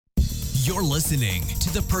You're listening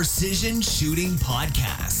to the Precision Shooting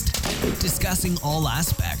Podcast, discussing all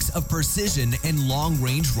aspects of precision and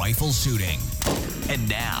long-range rifle shooting. And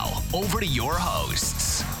now, over to your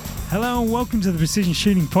hosts. Hello and welcome to the Precision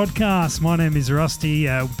Shooting Podcast. My name is Rusty.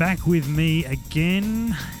 Back with me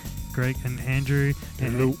again, Greg and Andrew.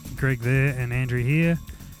 Hello. Greg there and Andrew here.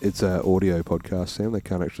 It's an audio podcast, Sam. They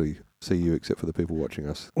can't actually see you except for the people watching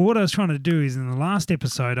us. What I was trying to do is in the last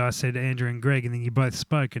episode I said Andrew and Greg and then you both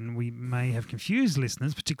spoke and we may have confused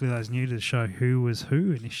listeners, particularly those new to the show, who was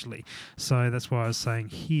who initially. So that's why I was saying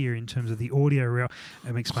here in terms of the audio reel,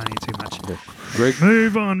 I'm explaining it too much. Yeah. Greg,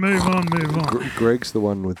 Move on. Greg's the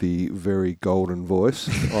one with the very golden voice.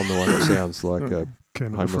 I'm the one that sounds like a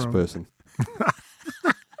homeless person.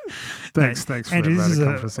 Thanks for Andrew,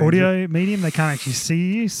 that. this is an audio medium. They can't actually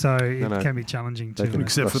see you, so it can be challenging to...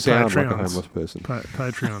 Except for sound like a Patreons. homeless person.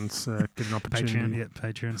 Patreons get an opportunity.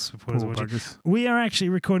 Patreon supporters Poor watching. buggers. We are actually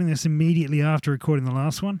recording this immediately after recording the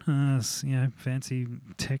last one. Fancy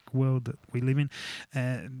tech world that we live in.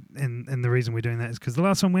 And the reason we're doing that is because the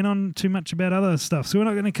last one went on too much about other stuff. So we're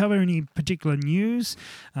not going to cover any particular news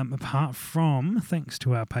apart from, thanks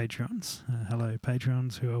to our Patreons. Hello,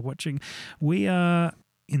 Patreons who are watching. We are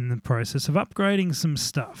in the process of upgrading some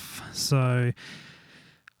stuff. So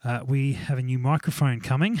we have a new microphone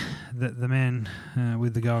coming that the man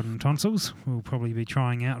with the golden tonsils will probably be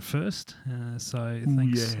trying out first. So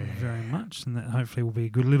thanks very much. And that hopefully will be a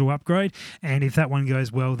good little upgrade. And if that one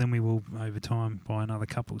goes well, then we will over time buy another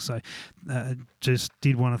couple. So just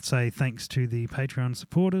did want to say thanks to the Patreon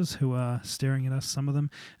supporters who are staring at us, some of them,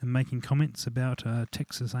 and making comments about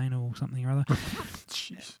Texas anal or something or other.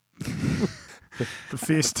 Jeez. The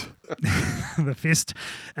fist. The fist.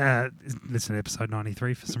 Listen to episode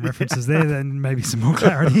 93 for some references there, then maybe some more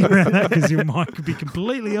clarity around that because your mic could be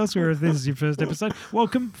completely elsewhere if this is your first episode.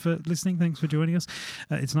 Welcome for listening. Thanks for joining us.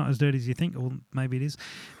 It's not as dirty as you think, or maybe it is.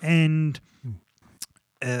 And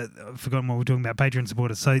I've forgotten what we're talking about, Patreon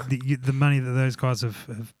supporters. So the money that those guys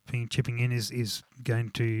have been chipping in is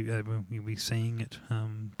going to, we'll be seeing it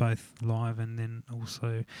both live and then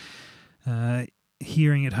also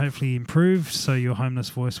hearing it hopefully improved, so your homeless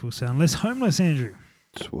voice will sound less homeless, Andrew.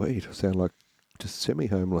 Sweet. I sound like just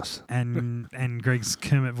semi-homeless. And Greg's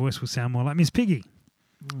Kermit voice will sound more like Miss Piggy.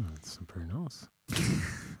 That's very nice.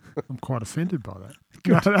 I'm quite offended by that.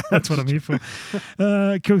 Good. That's what I'm here for.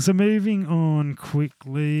 Cool. So moving on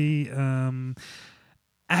quickly.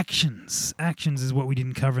 Actions is what we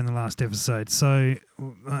didn't cover in the last episode. So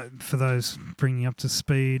for those bringing up to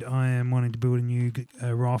speed, I am wanting to build a new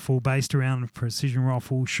rifle based around precision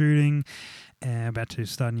rifle shooting, about to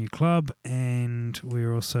start a new club, and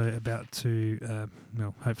we're also about to,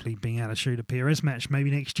 hopefully being able to shoot a PRS match maybe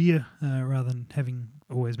next year rather than having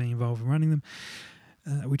always been involved in running them.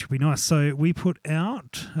 Which would be nice. So we put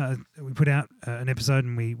out an episode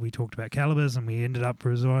and we talked about calibers and we ended up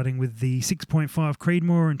residing with the 6.5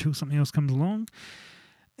 Creedmoor until something else comes along.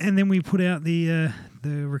 And then we put out the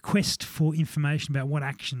request for information about what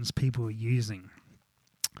actions people are using.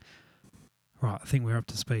 Right, I think we're up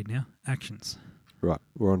to speed now. Actions. Right,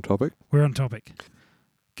 we're on topic. We're on topic.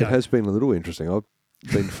 Go. It has been a little interesting. I've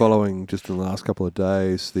been following just in the last couple of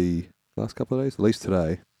days, at least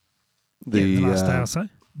today, the last day or so.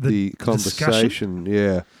 The conversation,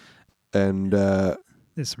 discussion. And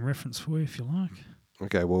there's some reference for you if you like.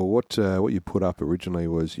 Okay, well, what you put up originally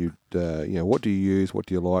was what do you use, what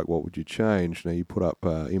do you like, what would you change? Now you put up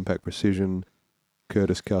Impact Precision,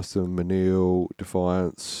 Curtis Custom, Menil,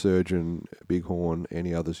 Defiance, Surgeon, Bighorn,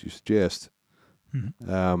 any others you suggest.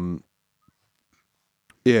 Mm-hmm.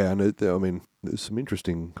 And there's some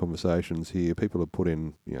interesting conversations here. People have put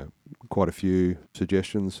in quite a few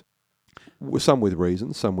suggestions. Some with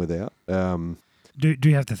reasons, some without. Do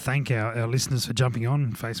you have to thank our listeners for jumping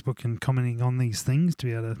on Facebook and commenting on these things to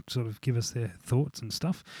be able to sort of give us their thoughts and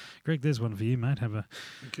stuff? Greg, there's one for you, mate.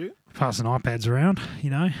 Thank you. Passing iPads around,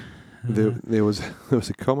 There was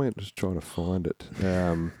a comment, just trying to find it.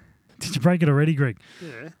 Did you break it already, Greg?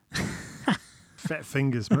 Yeah. Fat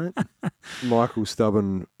fingers, mate. Michael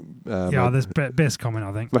Stubborn that's best comment,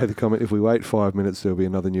 I think. made the comment, if we wait 5 minutes, there'll be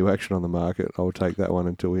another new action on the market. I'll take that one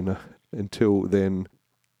until we know. Until then,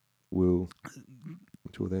 we'll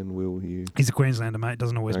you... He's a Queenslander, mate.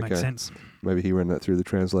 Doesn't always make sense. Maybe he ran that through the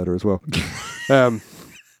translator as well.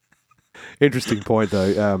 Interesting point,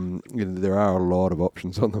 though. There are a lot of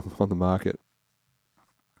options on the market.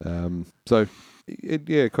 So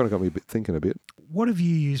it kind of got me thinking a bit. What have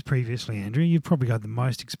you used previously, Andrew? You've probably got the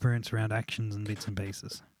most experience around actions and bits and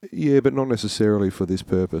pieces. Yeah, but not necessarily for this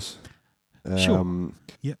purpose. Sure.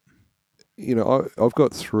 Yep. I've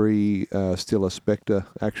got 3 Stiller Spectre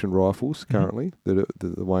action rifles currently that are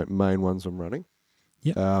the main ones I'm running.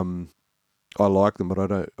 Yep. I like them,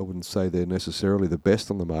 but I wouldn't say they're necessarily the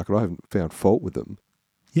best on the market. I haven't found fault with them.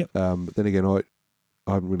 Yep. But then again, I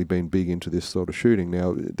haven't really been big into this sort of shooting.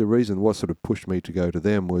 Now, the reason what sort of pushed me to go to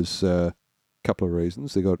them was a couple of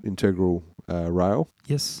reasons. They got integral rail.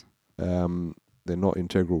 Yes. They're not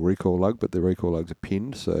integral recoil lug, but the recoil lugs are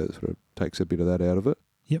pinned, so it sort of takes a bit of that out of it.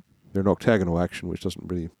 Yep. They're an octagonal action, which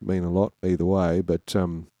doesn't really mean a lot either way, but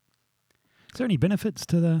is there any benefits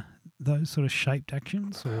to those sort of shaped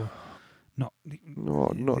actions, or not?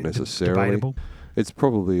 Not necessarily. Debatable. It's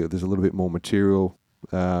probably there's a little bit more material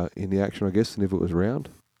in the action, I guess, than if it was round.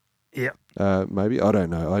 Yep. Maybe. I don't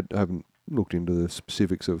know. I haven't looked into the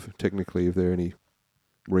specifics of technically if there are any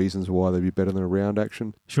reasons why they'd be better than a round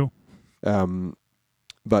action. Sure.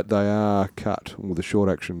 But they are cut, or the short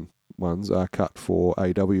action ones are cut for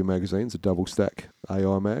AW magazines, the double stack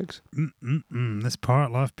AI mags. This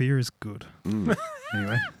Pirate Life beer is good. Mm.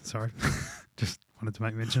 Anyway, sorry. Just wanted to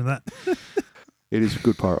make mention of that. It is a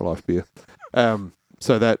good Pirate Life beer.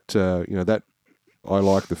 So that, that I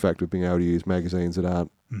like the fact of being able to use magazines that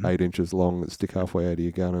aren't 8 inches long that stick halfway out of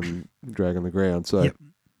your gun and drag on the ground. So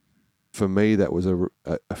for me, that was a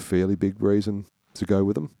fairly big reason to go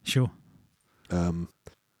with them. Sure.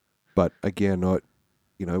 But again,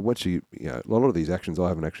 once a lot of these actions I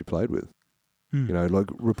haven't actually played with. Like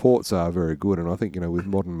reports are very good, and I think with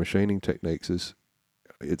modern machining techniques,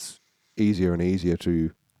 it's easier and easier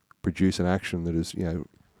to produce an action that is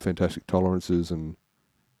fantastic tolerances and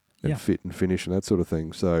fit and finish and that sort of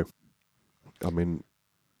thing. So, I mean,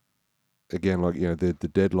 again, like the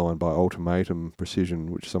deadline by Ultimatum Precision,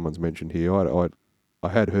 which someone's mentioned here, I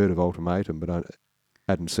had heard of Ultimatum, but I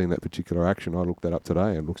hadn't seen that particular action. I looked that up today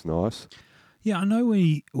and it looks nice. Yeah, I know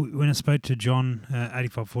when I spoke to John,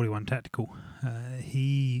 8541 Tactical,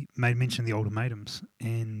 he made mention of the ultimatums,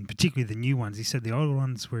 and particularly the new ones. He said the older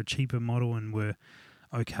ones were a cheaper model and were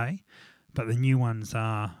okay, but the new ones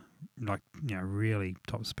are really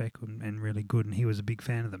top spec and really good, and he was a big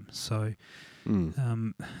fan of them. So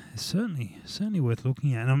certainly worth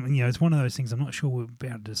looking at. And it's one of those things I'm not sure we'll be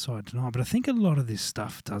able to decide tonight, but I think a lot of this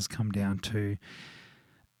stuff does come down to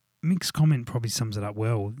Mick's comment probably sums it up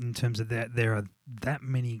well in terms of that there are that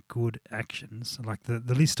many good actions, like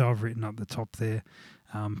the list I've written up the top there,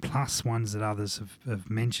 plus ones that others have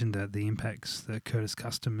mentioned, the Impacts, the Curtis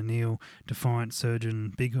Custom, Manil, Defiant,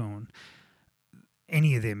 Surgeon, Bighorn.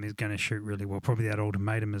 Any of them is going to shoot really well. Probably that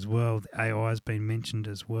Ultimatum as well. The AI has been mentioned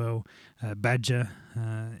as well. Badger,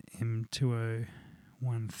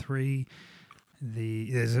 M2013.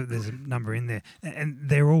 There's a number in there, and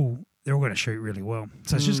they're all going to shoot really well.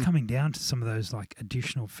 So it's just coming down to some of those like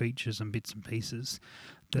additional features and bits and pieces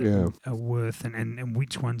that are worth, and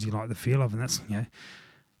which ones you like the feel of, and that's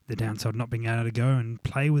the downside of not being able to go and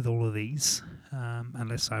play with all of these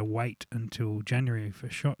unless I wait until January for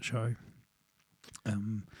SHOT Show. I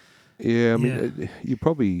mean, you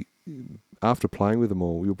probably, after playing with them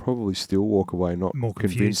all, you'll probably still walk away not more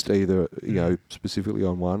convinced either, specifically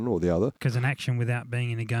on one or the other. Because an action without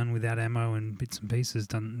being in a gun, without ammo and bits and pieces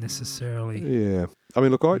doesn't necessarily... Yeah. I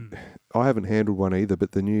mean, look, I haven't handled one either,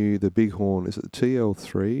 but the Bighorn, is it the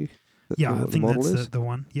TL3? I think that's the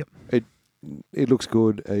one. Yep. It looks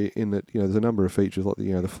good in that, there's a number of features like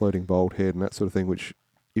the floating bolt head and that sort of thing, which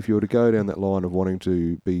if you were to go down that line of wanting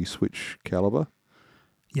to be switch caliber,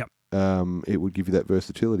 it would give you that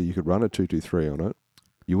versatility. You could run a 223 on it.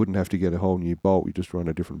 You wouldn't have to get a whole new bolt. You just run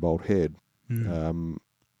a different bolt head.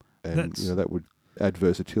 That would add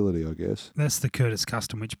versatility, I guess. That's the Curtis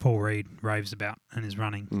Custom, which Paul Reed raves about and is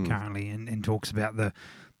running currently and talks about the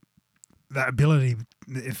ability,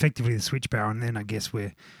 effectively the switch barrel, and then I guess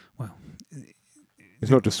it's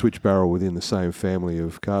not just switch barrel within the same family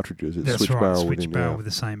of cartridges. It's switch barrel with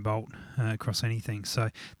the same bolt across anything. So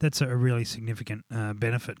that's a really significant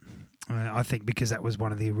benefit, I think, because that was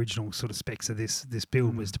one of the original sort of specs of this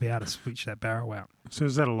build was to be able to switch that barrel out. So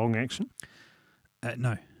is that a long action?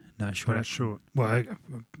 No, short action. Short. Well, I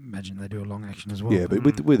imagine they do a long action as well. Yeah,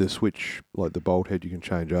 but with a switch like the bolt head, you can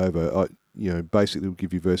change over. Basically, it will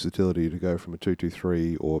give you versatility to go from a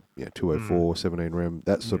 223 or 204, 17 rem,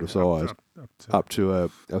 that sort of size, up to a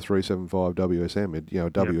 375 WSM. A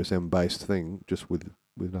WSM based thing, just with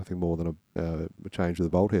nothing more than a change of the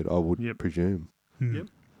bolt head, I would presume. Yep.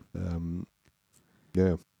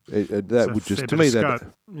 That would just, to me,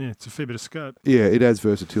 that it's a fair bit of scope. Yeah, it adds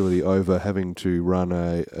versatility over having to run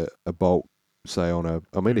a bolt, say on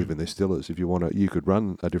even their Stillers. If you want to, you could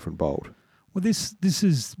run a different bolt. Well, this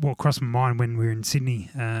is what crossed my mind when we were in Sydney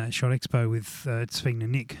Shot Expo with speaking to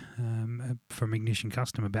Nick from Ignition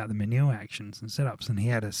Custom about the Menil actions and setups, and he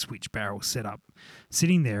had a switch barrel setup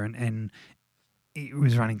sitting there, and it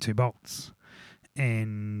was running 2 bolts,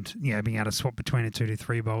 and being able to swap between a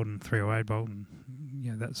 223 bolt and 308 bolt, and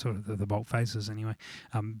that sort of the bolt faces anyway.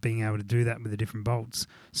 Being able to do that with the different bolts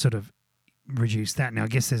sort of reduced that. Now I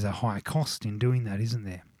guess there's a high cost in doing that, isn't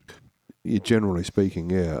there? Yeah, generally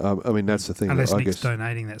speaking, yeah. I mean, that's the thing. Unless I Nick's guess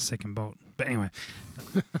donating that second bolt. But anyway.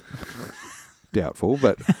 doubtful.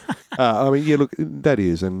 But, I mean, yeah, look, that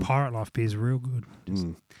is. And Pirate Life beer is real good.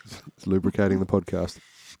 It's lubricating the podcast.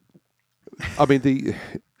 I mean,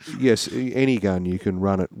 yes, any gun, you can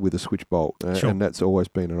run it with a switch bolt. Sure. And that's always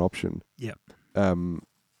been an option. Yep.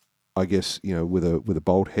 I guess, with a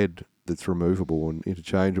bolt head that's removable and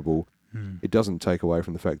interchangeable, it doesn't take away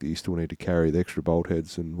from the fact that you still need to carry the extra bolt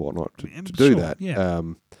heads and whatnot to do that. Yeah.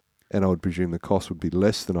 And I would presume the cost would be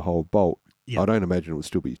less than a whole bolt. Yep. I don't imagine it would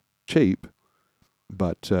still be cheap,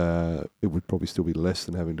 but it would probably still be less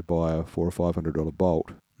than having to buy a $400 or $500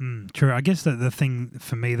 bolt. True. I guess that the thing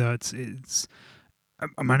for me though, it's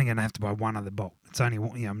I'm only going to have to buy one other bolt. It's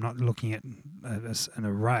only I'm not looking at an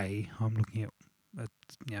array. I'm looking at a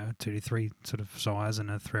 223 sort of size and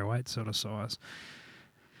a 308 sort of size.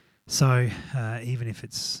 So even if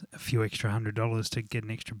it's a few extra $100 to get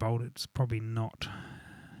an extra bolt, it's probably not.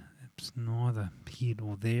 It's neither here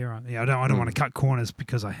nor there. I don't want to cut corners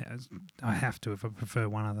because I have to. If I prefer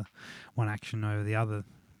one action over the other,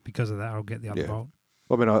 because of that, I'll get the other bolt.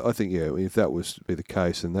 I mean, I think if that was to be the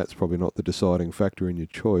case, then that's probably not the deciding factor in your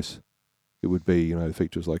choice. It would be the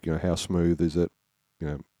features like how smooth is it,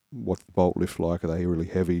 what's the bolt lift like? Are they really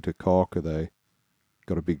heavy to cock? Are they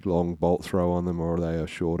got a big long bolt throw on them, or are they a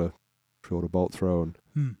shorter bolt throw?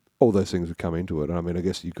 And all those things would come into it. And I mean, I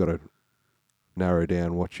guess you've got to narrow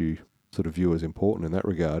down what you sort of view as important in that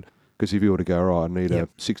regard. Because if you were to go, I need a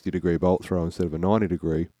 60-degree bolt throw instead of a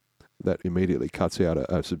 90-degree, that immediately cuts out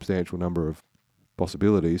a substantial number of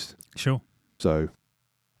possibilities. Sure. So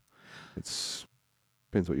it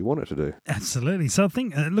depends what you want it to do. Absolutely. So I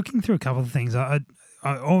think looking through a couple of things, I've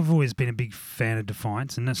always been a big fan of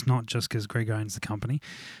Defiance, and that's not just because Greg owns the company.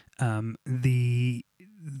 The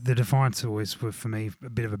Defiance always were for me a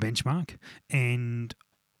bit of a benchmark, and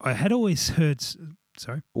I had always heard.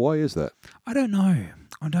 Sorry. Why is that? I don't know.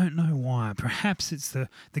 I don't know why. Perhaps it's the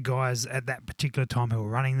guys at that particular time who were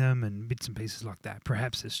running them and bits and pieces like that.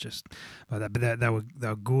 Perhaps it's just like that. But they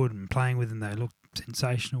were good, and playing with them, they looked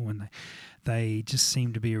sensational, and they just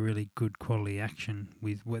seemed to be a really good quality action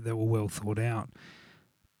with they were well thought out.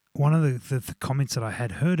 One of the comments that I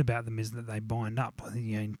had heard about them is that they bind up.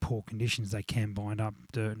 In poor conditions, they can bind up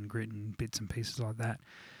dirt and grit and bits and pieces like that.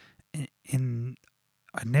 And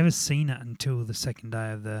I'd never seen it until the second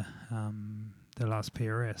day of the last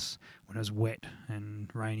PRS, when it was wet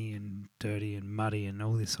and rainy and dirty and muddy and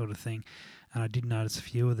all this sort of thing. And I did notice a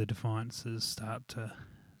few of the Defiances start to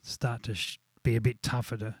be a bit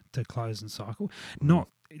tougher to close and cycle.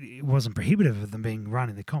 It wasn't prohibitive of them being run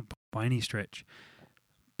in the comp by any stretch,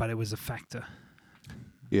 but it was a factor.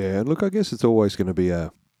 Yeah, and look, I guess it's always going to be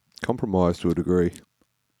a compromise to a degree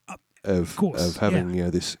of having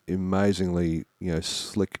this amazingly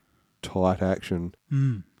slick, tight action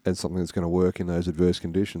and something that's going to work in those adverse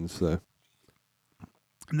conditions. So,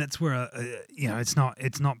 and that's where it's not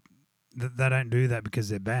they don't do that because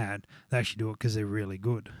they're bad. They actually do it because they're really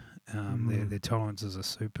good. Their tolerances are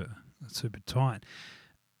super tight,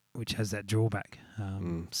 which has that drawback.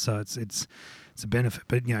 So it's a benefit.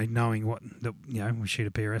 But knowing we shoot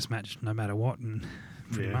a PRS match no matter what, and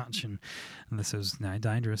pretty much, and unless it was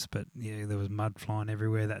dangerous. But there was mud flying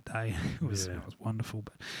everywhere that day. It was wonderful,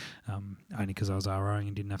 but only because I was ROing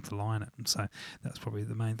and didn't have to line it. And so that's probably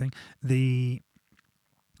the main thing. The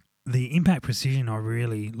impact precision I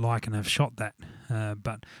really like, and I've shot that,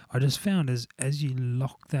 but I just found as you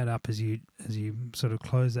lock that up, as you sort of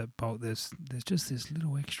close that bolt, there's just this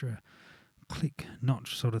little extra click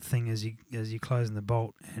notch sort of thing as you closing the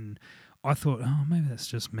bolt, and I thought, maybe that's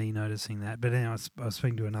just me noticing that. But then I was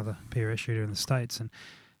speaking to another PRS shooter in the States, and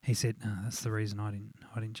he said, no, that's the reason I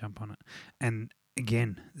didn't jump on it. And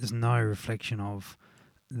again, there's no reflection of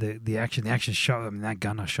the action. The action shot. I mean, that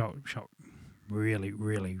gun I shot really,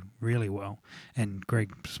 really, really well. And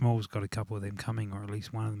Greg Small's got a couple of them coming, or at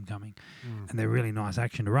least one of them coming, and they're really nice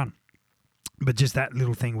action to run. But just that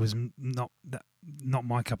little thing was not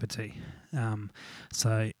my cup of tea.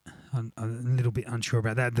 So I'm a little bit unsure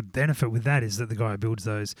about that. The benefit with that is that the guy who builds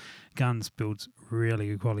those guns builds really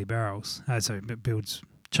good quality barrels. Builds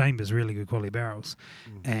chambers really good quality barrels,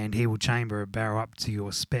 and he will chamber a barrel up to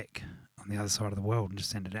your spec on the other side of the world and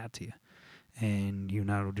just send it out to you. and you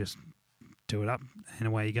know it'll just do it up, and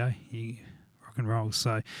away you go. You rock and roll.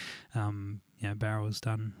 So, barrel is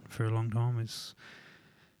done for a long time. It's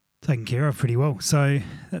taken care of pretty well. So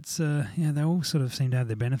that's they all sort of seem to have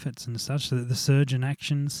their benefits and such. So the surgeon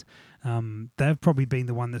actions, they've probably been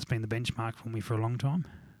the one that's been the benchmark for me for a long time.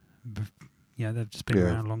 They've just been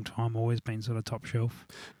around a long time, always been sort of top shelf.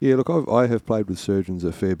 Yeah, look, I have played with surgeons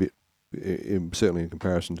a fair bit, certainly in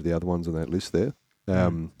comparison to the other ones on that list there.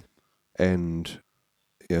 And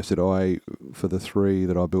I said for the 3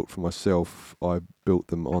 that I built for myself, I built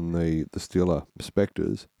them on the Stila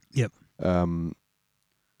Spectres. Yep.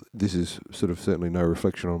 This is sort of certainly no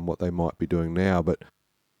reflection on what they might be doing now, but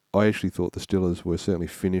I actually thought the Stilas were certainly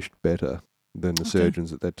finished better than the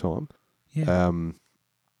surgeons at that time. Yeah.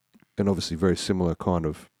 And obviously very similar kind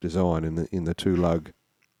of design in the 2-lug,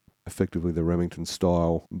 effectively the Remington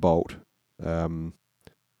style bolt. For me,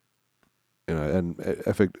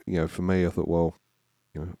 I thought,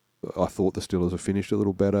 I thought the Stilas are finished a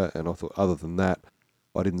little better, and I thought other than that,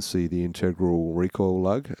 I didn't see the integral recoil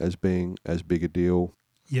lug as being as big a deal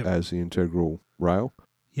as the integral rail.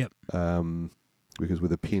 Yep. Because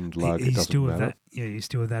with a pinned lug, it doesn't matter. You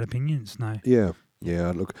still have that opinion? No. Yeah.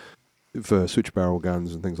 Look, for switch barrel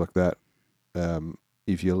guns and things like that,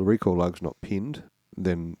 if your recoil lug's not pinned,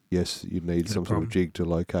 then yes, you'd need some sort of jig to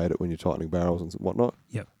locate it when you're tightening barrels and whatnot.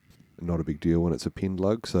 Yep. Not a big deal when it's a pinned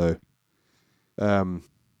lug. So, for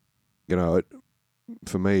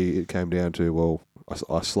me, it came down to,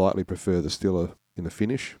 I slightly prefer the Stila in the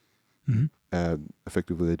finish. Mm-hmm.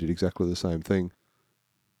 Effectively, they did exactly the same thing.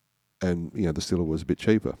 And, the Stila was a bit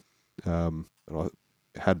cheaper. And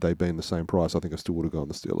had they been the same price, I think I still would have gone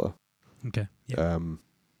the Stila. Okay. Yep.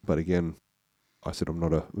 But again, I said I'm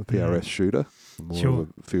not a PRS shooter. I'm more of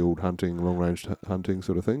a field hunting, long-range hunting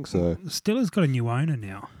sort of thing. So Stila's got a new owner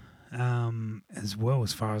now, as well,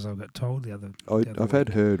 as far as I got told the other I've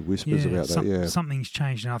heard whispers about that, yeah. Something's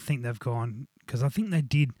changed, and I think they've gone, because I think they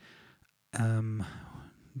did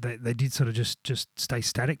they did sort of just stay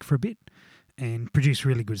static for a bit and produce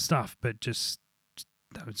really good stuff, but just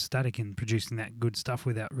they were static in producing that good stuff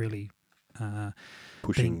without really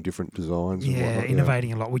pushing different designs and whatnot.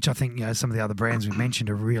 Innovating a lot, which I think some of the other brands we mentioned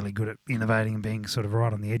are really good at innovating and being sort of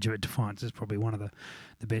right on the edge of it. Defiance is probably one of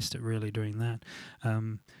the best at really doing that.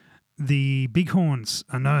 The Bighorns,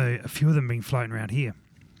 I know a few of them have been floating around here,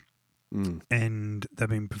 and they've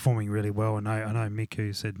been performing really well. I know Mick,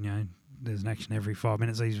 who said there's an action every 5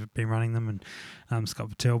 minutes. He's been running them, and Scott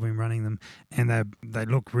Patel been running them, and they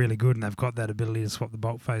look really good, and they've got that ability to swap the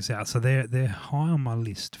bolt face out. So they're high on my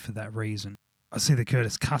list for that reason. I see the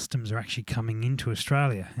Curtis Customs are actually coming into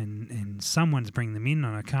Australia, and someone's bringing them in,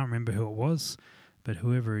 and I can't remember who it was, but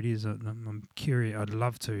whoever it is, I'm curious. I'd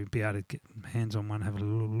love to be able to get hands on one, have a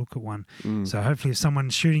little look at one. So hopefully if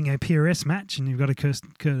someone's shooting a PRS match and you've got a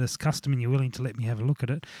Curtis Custom and you're willing to let me have a look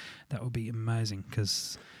at it, that would be amazing,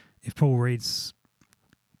 because if Paul Reed's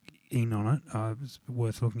in on it, it's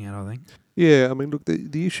worth looking at, I think. Yeah, I mean, look,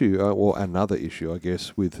 the issue, or another issue, I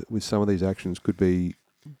guess, with some of these actions could be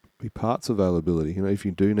parts availability. If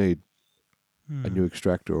you do need a new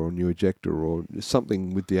extractor or a new ejector or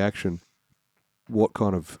something with the action, what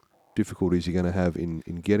kind of difficulties you're going to have in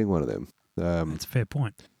getting one of them. That's a fair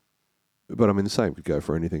point. But I mean, the same could go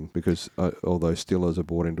for anything, because although Stilas are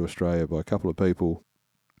bought into Australia by a couple of people,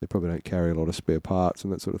 they probably don't carry a lot of spare parts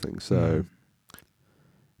and that sort of thing. So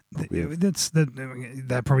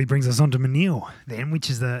that probably brings us on to Menil then, which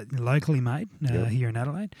is the locally made here in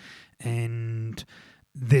Adelaide, and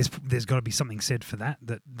there's got to be something said for that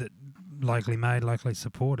locally made, locally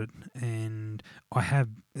supported. And I have,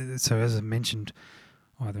 so as I mentioned,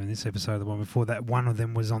 either in this episode or the one before that, one of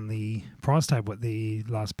them was on the prize table at the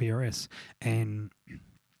last PRS, and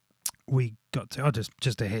we got to,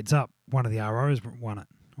 just a heads up, one of the ROs won it,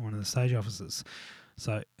 one of the stage officers.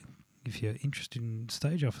 So if you're interested in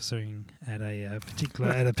stage officering at a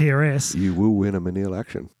PRS, you will win a Menil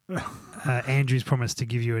action. Andrew's promised to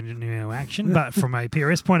give you a new action, but from a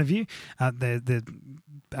PRS point of view, the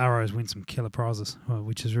ROs win some killer prizes,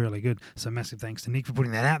 which is really good. So massive thanks to Nick for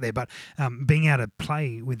putting that out there. But being able to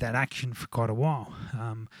play with that action for quite a while,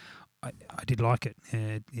 I did like it.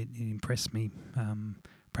 It impressed me,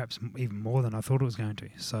 perhaps even more than I thought it was going to.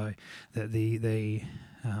 So the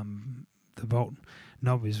bolt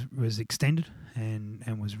knob was extended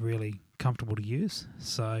and was really comfortable to use.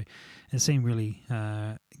 So it seemed really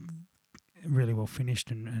really well finished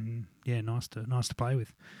and nice to play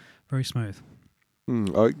with. Very smooth.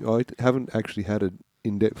 I haven't actually had an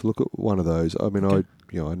in-depth look at one of those. I mean, okay.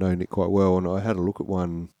 I know Nick quite well, and I had a look at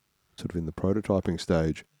one sort of in the prototyping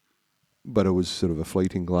stage, but it was sort of a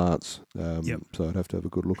fleeting glance. So I'd have to have a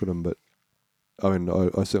good look at them. But I mean,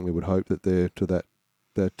 I certainly would hope that they're to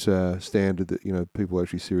that standard that, you know, people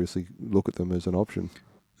actually seriously look at them as an option.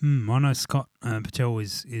 I know Scott Patel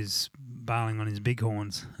is bailing on his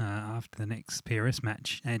bighorns after the next PRS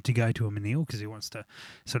match and to go to a Menil because he wants to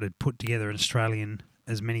sort of put together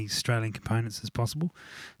as many Australian components as possible.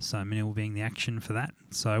 So Menil being the action for that.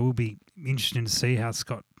 So it will be interesting to see how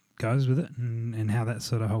Scott goes with it and how that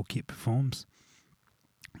sort of whole kit performs.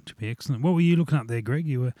 Which would be excellent. What were you looking up there, Greg?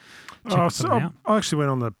 You were checking something out? I actually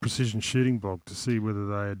went on the Precision Shooting blog to see whether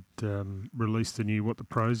they had released what the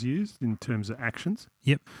pros used in terms of actions.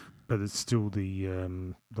 Yep. But it's still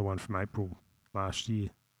the one from April last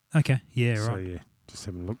year. Okay. Yeah, So, right. yeah, just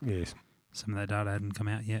having a look. Yes. Some of that data hadn't come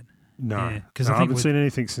out yet. No, because I I think haven't seen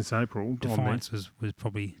anything since April. Defiance was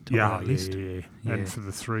probably top of that list. Yeah. Yeah. And for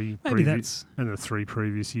the three Maybe previous and the 3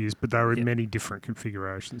 previous years, but they were in Yep. many different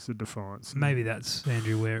configurations of Defiance. Maybe that's,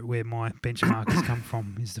 Andrew, where my benchmark has come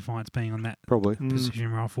from, is Defiance being on that Probably.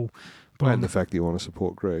 precision rifle. And the fact that you want to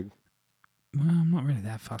support Greg. Well, I'm not really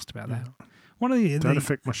that fussed about that. One of the Don't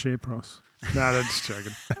affect my share price. No, that's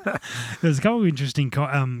joking. There's a couple of interesting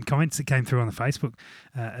comments that came through on the Facebook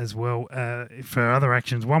as well for other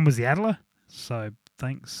actions. One was the Adler, so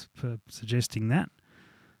thanks for suggesting that.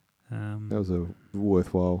 That was a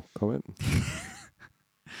worthwhile comment.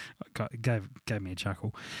 Gave me a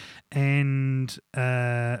chuckle. And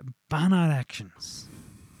Barnard actions.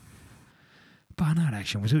 Barnard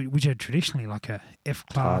action, which are traditionally like a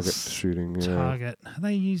F-class Target shooting. Yeah. target. Are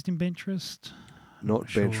they used in bench rest?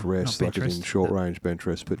 Not bench sure. rest, Not like bench as in rest, short but range bench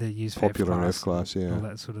rest, but they're used for popular in F-class, F-class, yeah. all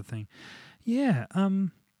that sort of thing. Yeah. I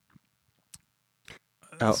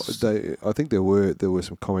think there were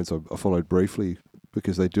some comments I followed briefly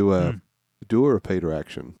because they do a repeater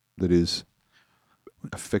action that is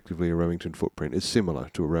effectively a Remington footprint. It's similar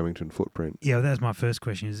to a Remington footprint. Yeah, well, that's my first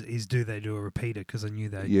question is do they do a repeater? Because I knew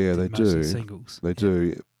they Yeah, they did mostly do. singles. They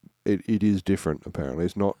do. It is different apparently.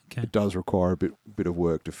 It's not. Okay. It does require a bit of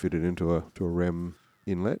work to fit it into a Rem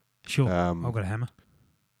inlet. Sure. Um, I've got a hammer.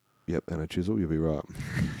 Yep, and a chisel. You'll be right.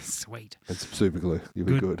 Sweet. And some super glue. You'll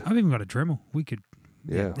be good. I've even got a Dremel. We could.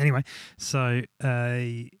 Yeah. Anyway, so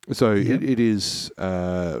It is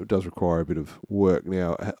does require a bit of work.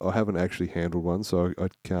 Now, I haven't actually handled one, so I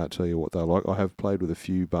can't tell you what they're like. I have played with a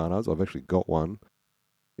few Barnards. I've actually got one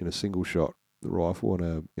in a single shot rifle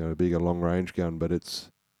and a bigger long range gun, but it's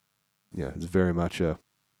very much and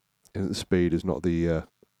the speed is not the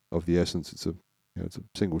of the essence. It's a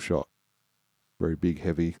single shot, very big,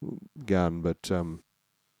 heavy gun, but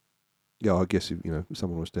I guess if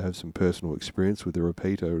someone was to have some personal experience with the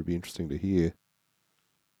repeater, it would be interesting to hear.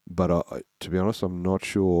 But to be honest, I'm not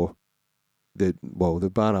sure that. Well,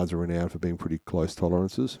 the Barnards are renowned for being pretty close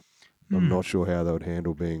tolerances. I'm not sure how they would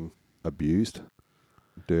handle being abused,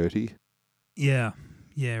 dirty. Yeah.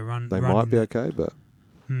 They might be okay, but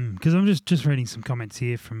because I'm just reading some comments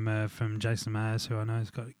here from Jason Mayers, who I know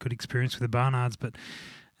has got good experience with the Barnards, but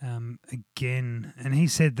again, and he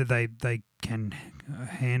said that they can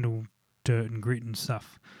handle dirt and grit and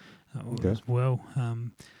stuff as well.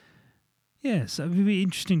 So it would be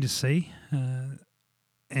interesting to see.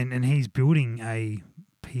 And he's building a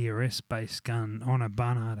PRS based gun on a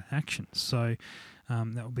Barnard action, so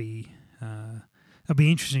that'll be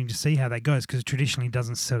interesting to see how that goes because it traditionally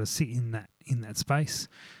doesn't sort of sit in that space.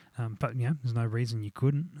 But there's no reason you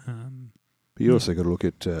couldn't. But you also got to look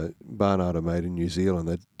at Barnard are made in New Zealand.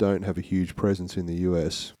 They don't have a huge presence in the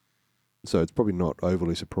US. So it's probably not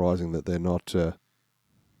overly surprising that they're not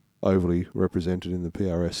overly represented in the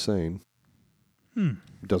PRS scene.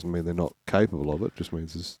 It doesn't mean they're not capable of it. It just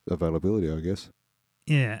means there's availability, I guess.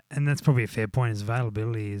 Yeah, and that's probably a fair point. Is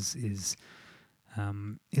availability is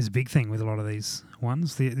a big thing with a lot of these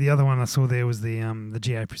ones. The other one I saw there was the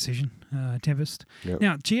GA Precision Tempest. Yep.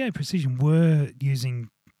 Now GA Precision were using,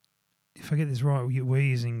 if I get this right, we're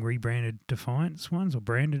using rebranded Defiance ones or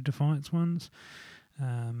branded Defiance ones.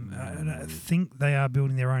 I think they are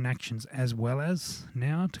building their own actions as well as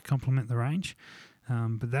now to complement the range.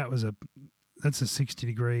 But that's a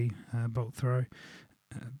 60-degree bolt throw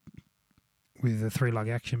with a 3-lug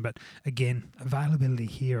action. But again, availability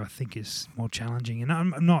here I think is more challenging. And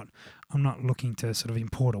I'm not looking to sort of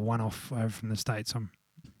import a one-off over from the States. I'm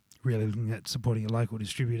really looking at supporting a local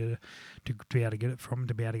distributor to be able to get it from,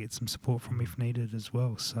 to be able to get some support from if needed as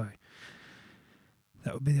well. So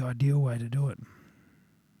that would be the ideal way to do it.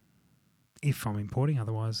 If I'm importing,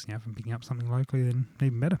 otherwise, if I'm picking up something locally, then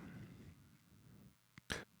even better.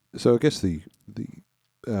 So I guess the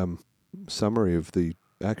summary of the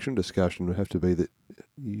action discussion would have to be that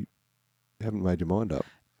you haven't made your mind up.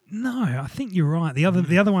 No, I think you're right. The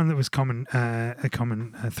other one that was a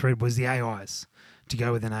common thread was the AIs to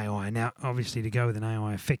go with an AI. Now, obviously, to go with an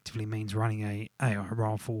AI effectively means running a AI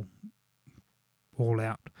rifle all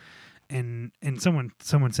out. And someone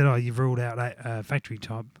said, "Oh, you've ruled out factory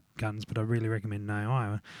type guns, but I really recommend an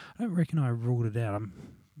AI." I don't reckon I ruled it out.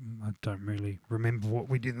 I don't really remember what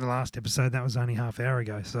we did in the last episode. That was only half hour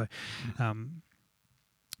ago. So, Got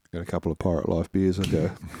a couple of Pirate Life beers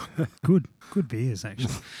ago. good beers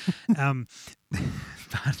actually.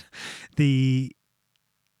 But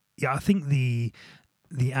I think the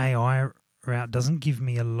AI route doesn't give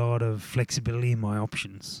me a lot of flexibility in my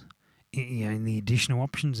options. In the additional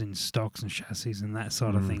options in stocks and chassis and that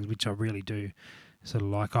side of things, which I really do sort of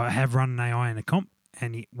like. I have run an AI in a comp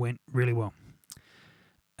and it went really well.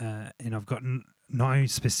 And I've got no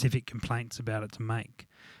specific complaints about it to make,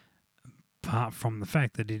 apart from the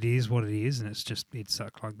fact that it is what it is and it's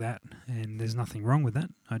stuck like that. And there's nothing wrong with that.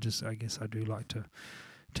 I guess I do like to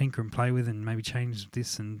tinker and play with and maybe change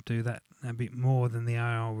this and do that a bit more than the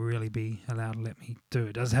AI will really be allowed to let me do.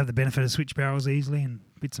 It does have the benefit of switch barrels easily and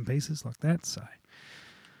bits and pieces like that. So,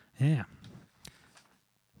 yeah.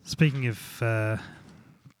 Speaking of that,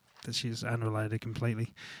 she's unrelated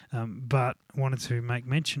completely, but wanted to make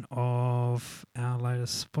mention of our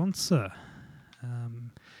latest sponsor,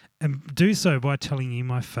 and do so by telling you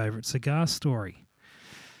my favourite cigar story.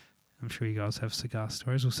 I'm sure you guys have cigar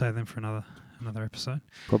stories. We'll save them for another episode.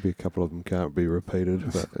 Probably a couple of them can't be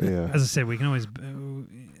repeated, but yeah. As I said, we can always,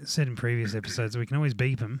 said in previous episodes, we can always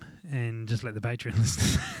beep them and just let the Patreon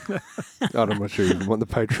listen. I'm not sure you even want the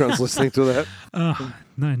Patrons listening to that. Oh,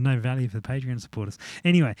 no value for the Patreon supporters.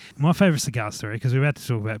 Anyway, my favourite cigar story, because we're about to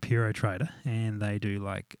talk about Puro Trader, and they do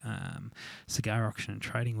like cigar auction and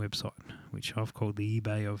trading website, which I've called the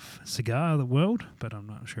eBay of cigar the world, but I'm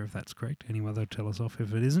not sure if that's correct. Anyone will tell us off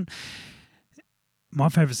if it isn't. My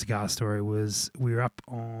favourite cigar story was we were up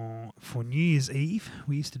for New Year's Eve.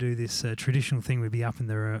 We used to do this traditional thing. We'd be up in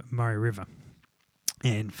the Murray River.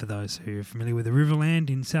 And for those who are familiar with the Riverland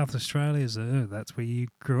in South Australia, that's where you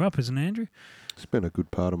grew up, isn't it, Andrew? It's been a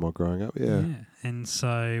good part of my growing up, yeah. And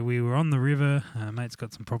so we were on the river. Mate's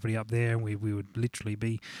got some property up there, and we would literally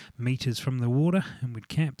be metres from the water, and we'd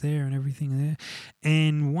camp there and everything there.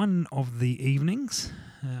 And one of the evenings,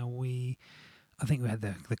 I think we had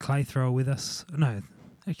the clay thrower with us. No,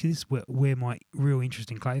 actually, this is where my real interest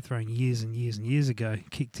in clay throwing years and years and years ago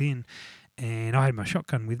kicked in. And I had my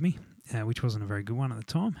shotgun with me, which wasn't a very good one at the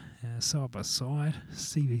time, side by side,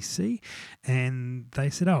 CVC. And they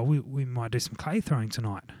said, "Oh, we might do some clay throwing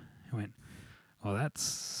tonight." I went, "Oh, that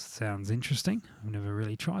sounds interesting. I've never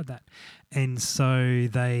really tried that." And so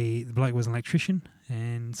the bloke was an electrician,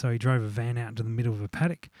 and so he drove a van out into the middle of a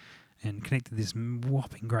paddock and connected this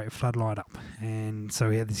whopping great floodlight up. And so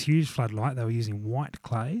we had this huge floodlight. They were using white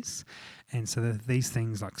clays. And so these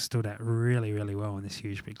things like stood out really, really well in this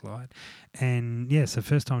huge big light. And yeah, so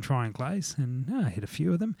first time trying clays, and I hit a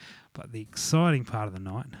few of them. But the exciting part of the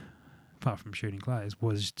night, apart from shooting clays,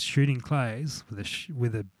 was shooting clays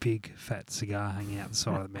with a big fat cigar hanging out the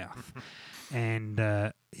side of the mouth. And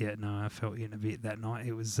I felt in a bit that night.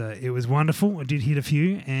 It was wonderful. I did hit a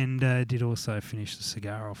few, and did also finish the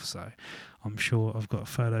cigar off. So I'm sure I've got a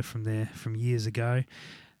photo from there from years ago,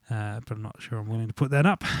 but I'm not sure I'm willing to put that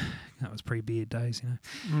up. That was pre-beard days,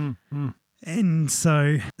 you know. And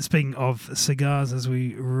so, speaking of cigars, as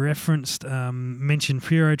we referenced, mentioned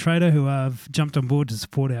Puro Trader, who have jumped on board to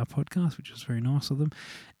support our podcast, which was very nice of them.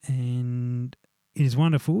 And it is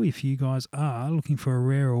wonderful if you guys are looking for a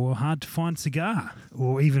rare or hard to find cigar,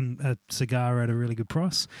 or even a cigar at a really good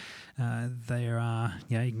price. There are,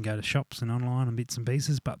 you can go to shops and online and bits and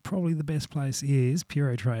pieces, but probably the best place is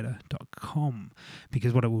purotrader.com,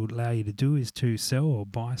 because what it will allow you to do is to sell or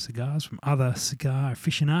buy cigars from other cigar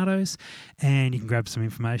aficionados, and you can grab some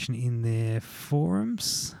information in their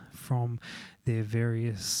forums from their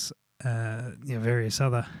various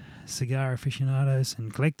other cigar aficionados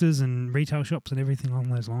and collectors and retail shops and everything along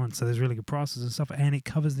those lines. So there's really good prices and stuff, and it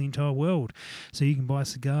covers the entire world. So you can buy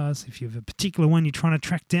cigars. If you have a particular one you're trying to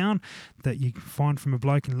track down that you can find from a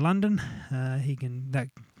bloke in London,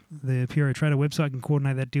 the Puro Trader website can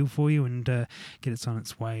coordinate that deal for you and get it on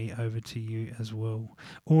its way over to you as well.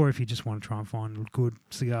 Or if you just want to try and find good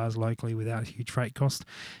cigars locally without a huge freight cost,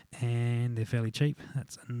 and they're fairly cheap,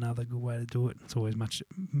 that's another good way to do it. It's always much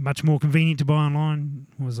more convenient to buy online.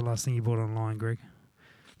 What was the last thing you bought online, Greg,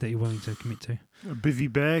 that you're willing to commit to? A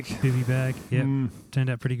bivvy bag. Bivvy bag, yep. Turned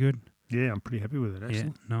out pretty good. Yeah, I'm pretty happy with it,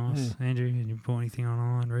 actually. Yeah, nice. Yeah. Andrew, have you bought anything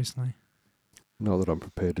online recently? Not that I'm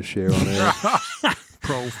prepared to share on air.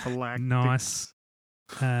 Prophylactic. Nice.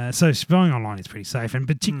 So buying online is pretty safe, and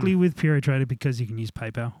particularly with PureTrader because you can use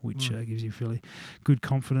PayPal, which gives you fairly good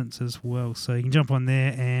confidence as well. So you can jump on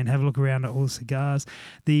there and have a look around at all the cigars.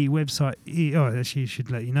 The website, actually,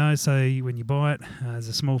 should let you know. So when you buy it, there's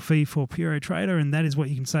a small fee for PureTrader, and that is what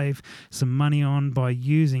you can save some money on by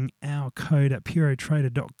using our code at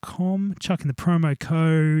puretrader.com, chucking the promo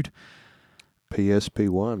code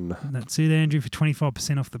PSP1. That's it, Andrew, for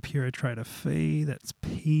 25% off the PureTrader fee. That's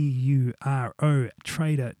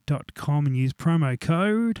purotrader.com and use promo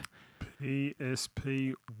code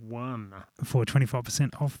PSP1 for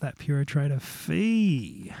 25% off that PureTrader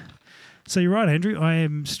fee. So you're right, Andrew. I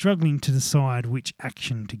am struggling to decide which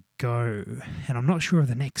action to go, and I'm not sure of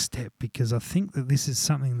the next step because I think that this is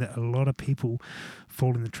something that a lot of people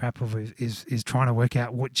fall in the trap of is trying to work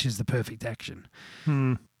out which is the perfect action.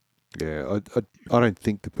 Yeah, I don't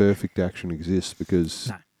think the perfect action exists because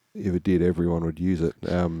if it did, everyone would use it.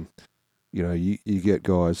 You get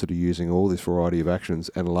guys that are using all this variety of actions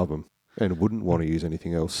and love them and wouldn't want to use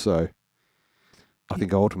anything else. So I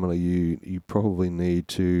think ultimately you probably need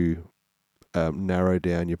to narrow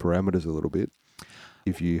down your parameters a little bit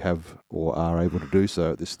if you have or are able to do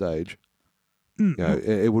so at this stage.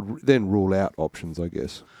 It would then rule out options, I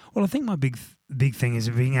guess. Well, I think my big thing is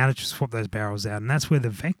being able to swap those barrels out, and that's where the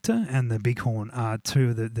Vector and the Bighorn are two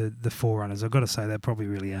of the forerunners. I've got to say they probably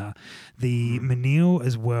really are. The Menil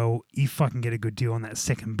as well, if I can get a good deal on that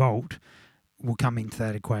second bolt, will come into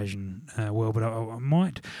that equation well. But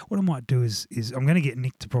what I might do is I'm going to get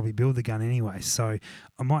Nick to probably build the gun anyway, so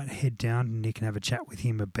I might head down to Nick and have a chat with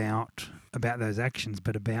him about those actions,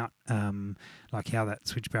 but about like how that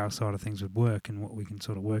switch barrel side of things would work and what we can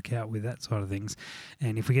sort of work out with that side of things.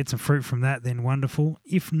 And if we get some fruit from that, then wonderful.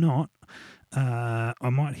 If not, I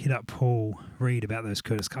might hit up Paul Reed about those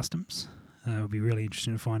Curtis Customs. It would be really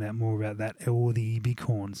interesting to find out more about that or the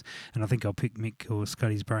Bighorns. And I think I'll pick Mick or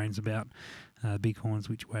Scotty's brains about Bighorns,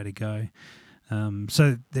 which way to go.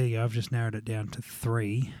 So there you go. I've just narrowed it down to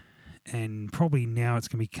 3. And probably now it's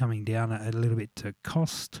going to be coming down a little bit to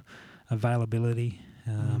cost, availability,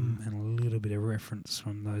 and a little bit of reference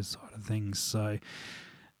from those side of things. So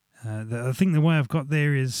I think the way I've got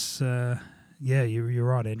there is, you're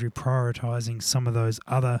right, Andrew, prioritising some of those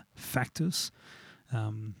other factors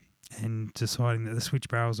and deciding that the switch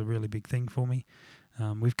barrel is a really big thing for me.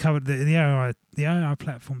 We've covered the AI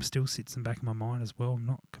platform still sits in the back of my mind as well. I'm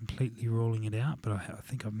not completely ruling it out, but I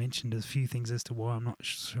think I've mentioned a few things as to why I'm not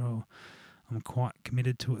sure I'm quite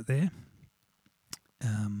committed to it there,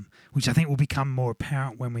 which I think will become more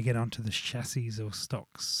apparent when we get onto the chassis or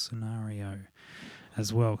stocks scenario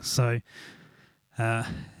as well. So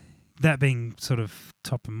that being sort of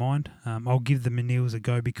top of mind, I'll give the Menils a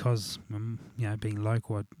go because, being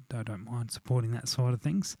local, I don't mind supporting that side of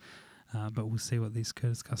things. But we'll see what these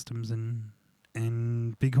Curtis Customs and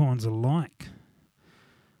Bighorns are like.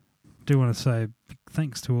 Do want to say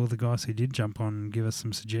thanks to all the guys who did jump on and give us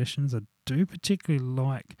some suggestions. I do particularly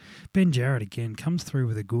like Ben Jarrett again, comes through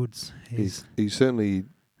with the goods. He certainly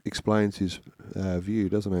explains his view,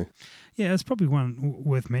 doesn't he? Yeah, it's probably one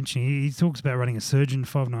worth mentioning. He talks about running a Surgeon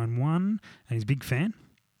 591 and he's a big fan.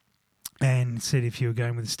 And said if you were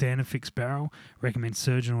going with a standard fixed barrel, recommend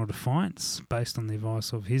Surgeon or Defiance based on the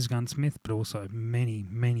advice of his gunsmith, but also many,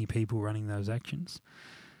 many people running those actions.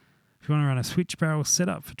 If you want to run a switch barrel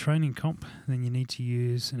setup for training comp, then you need to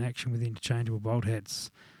use an action with interchangeable bolt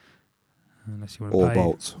heads. Unless you want to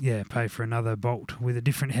bolts. Yeah, pay for another bolt with a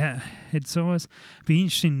different head size. Be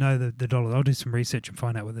interesting to know the dollar. I'll do some research and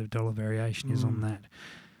find out what the dollar variation is on that.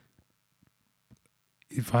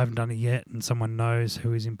 If I haven't done it yet and someone knows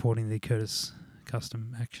who is importing the Curtis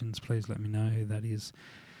Custom actions, please let me know who that is.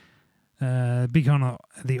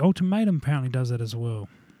 The Ultimatum apparently does that as well.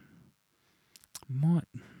 I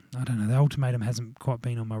don't know. The Ultimatum hasn't quite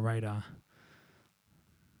been on my radar.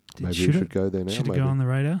 Maybe you should go there now. Should it go on the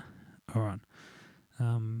radar? All right.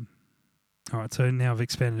 All right, so now I've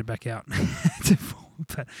expanded it back out to 4.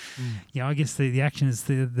 But yeah, I guess the action is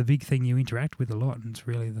the big thing you interact with a lot, and it's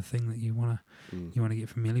really the thing that you want to get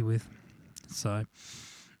familiar with. So,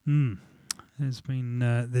 there's been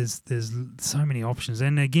there's so many options,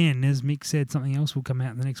 and again, as Mick said, something else will come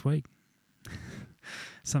out in the next week.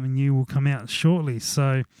 Something new will come out shortly.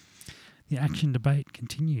 So the action debate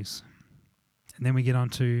continues, and then we get on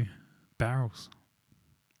to barrels.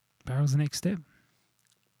 Barrels the next step.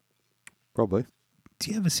 Probably. Do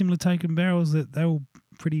you have a similar take on barrels that they're all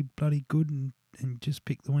pretty bloody good and just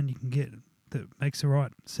pick the one you can get that makes the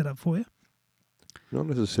right setup for you? Not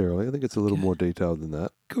necessarily. I think it's a little more detailed than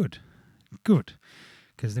that. Good.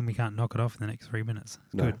 because then we can't knock it off in the next 3 minutes.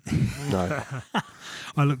 No. Good. No.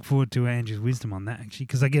 I look forward to Andrew's wisdom on that, actually,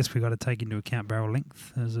 because I guess we've got to take into account barrel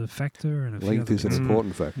length as a factor. And a few Length other is an things.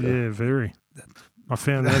 important factor. Yeah, very. I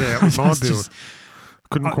found that out with my That's build. just-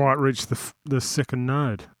 Couldn't quite reach the second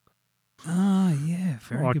node. Oh, yeah,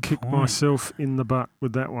 very I good kicked point. myself in the butt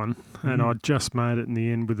with that one, and Mm. I just made it in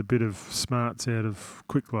the end with a bit of smarts out of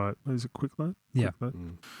quick load. Is it quick load? Yeah. Quick load.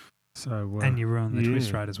 Mm. So And you ruined the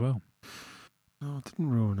twist yeah. rate as well. No, I didn't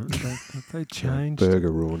ruin it. They changed.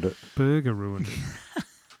 Burger ruined it. Burger ruined it.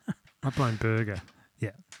 I blame Burger.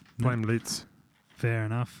 Yeah. Blame Litz. Fair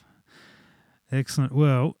enough. Excellent.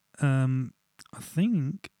 Well, I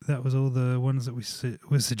think that was all the ones that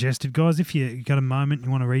was suggested. Guys, if you got a moment, you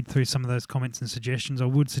want to read through some of those comments and suggestions, I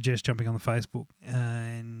would suggest jumping on the Facebook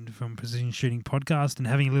and from Precision Shooting Podcast and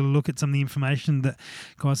having a little look at some of the information that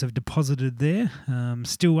guys have deposited there.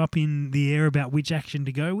 Still up in the air about which action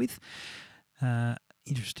to go with.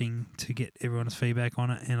 Interesting to get everyone's feedback on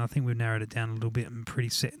it, and I think we've narrowed it down a little bit. I'm pretty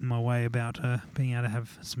set in my way about being able to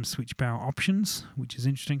have some switch barrel options, which is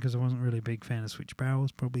interesting because I wasn't really a big fan of switch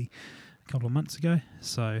barrels probably a couple of months ago.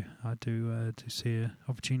 So I do see an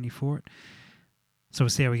opportunity for it. So we'll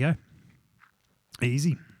see how we go.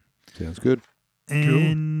 Easy. Sounds good.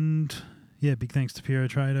 And yeah, big thanks to Puro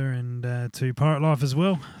Trader and to Pirate Life as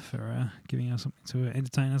well for giving us something to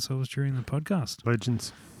entertain ourselves during the podcast.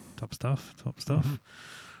 Legends. Top stuff. All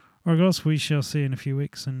right, guys, we shall see you in a few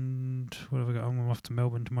weeks. And what have I got? I'm off to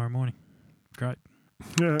Melbourne tomorrow morning. Great.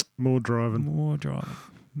 Yeah, more driving. More driving.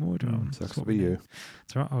 Sucks That's to what be we do. you.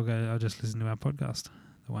 That's right. I'll just listen to our podcast.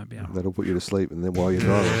 That won't be out. That'll put you to sleep, and then while you're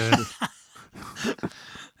driving.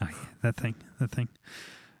 Oh, yeah, that thing.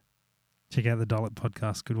 Check out the Dollop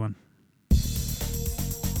podcast. Good one.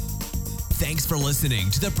 Thanks for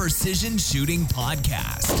listening to the Precision Shooting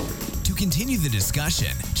Podcast. To continue the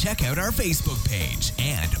discussion, check out our Facebook page.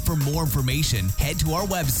 And for more information, head to our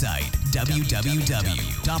website,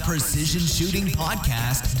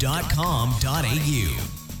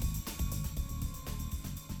 www.precisionshootingpodcast.com.au.